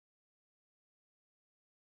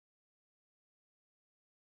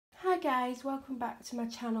Hi guys, welcome back to my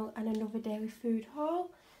channel and another daily food haul.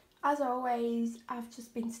 As always, I've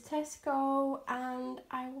just been to Tesco and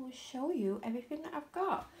I will show you everything that I've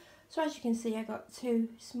got. So as you can see, I got 2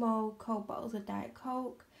 small cold bottles of Diet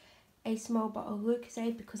Coke, a small bottle of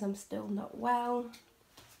Lucozade because I'm still not well,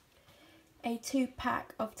 a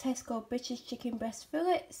 2-pack of Tesco British chicken breast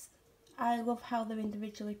fillets. I love how they're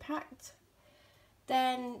individually packed.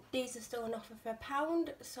 Then these are still on offer for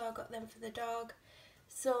 £1, so I got them for the dog.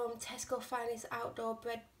 Some Tesco Finest Outdoor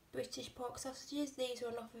Bred British pork sausages. These were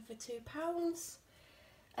on offer for £2.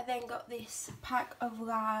 I then got this pack of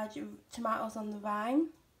large tomatoes on the vine.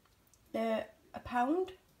 They're £1.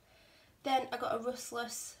 Then I got a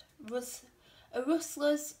Rustler's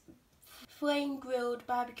flame grilled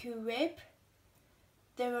barbecue rib.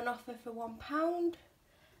 They're on offer for £1.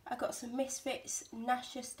 I got some Misfits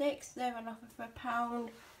Nasher sticks. They're on offer for £1.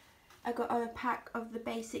 I got a pack of the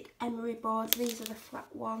basic emery boards. These are the flat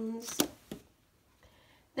ones.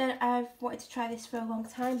 Then I've wanted to try this for a long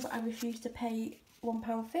time, but I refused to pay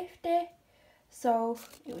 £1.50. So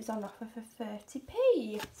it was on offer for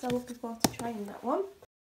 30p. So I'm looking forward to trying that one.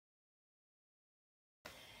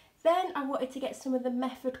 Then I wanted to get some of the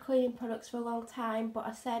Method cleaning products for a long time, but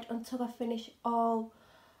I said until I finish all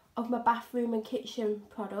of my bathroom and kitchen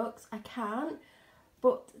products, I can't.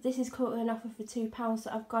 But this is currently an offer for £2, so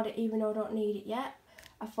I've got it even though I don't need it yet.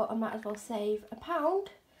 I thought I might as well save £1.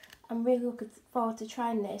 I'm really looking forward to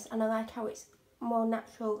trying this, and I like how it's more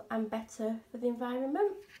natural and better for the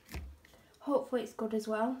environment. Hopefully it's good as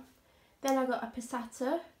well. Then I got a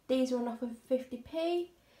passata. These are on offer for 50p.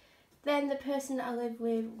 Then the person that I live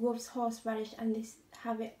with loves horseradish and they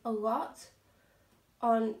have it a lot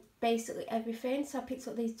on basically everything. So I picked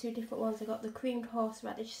up these 2 different ones. I got the creamed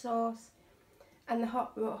horseradish sauce and the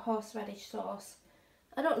hot horseradish sauce.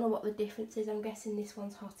 I don't know what the difference is, I'm guessing this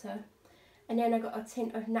one's hotter. And then I got a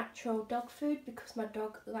tin of natural dog food because my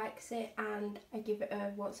dog likes it and I give it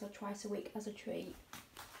her once or twice a week as a treat.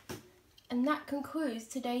 And that concludes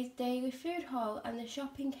today's daily food haul, and the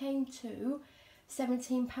shopping came to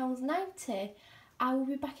 £17.90. I will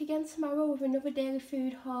be back again tomorrow with another daily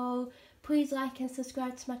food haul. Please like and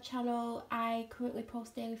subscribe to my channel. I currently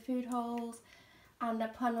post daily food hauls, and I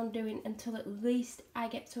plan on doing until at least I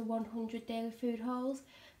get to 100 daily food hauls.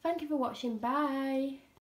 Thank you for watching. Bye.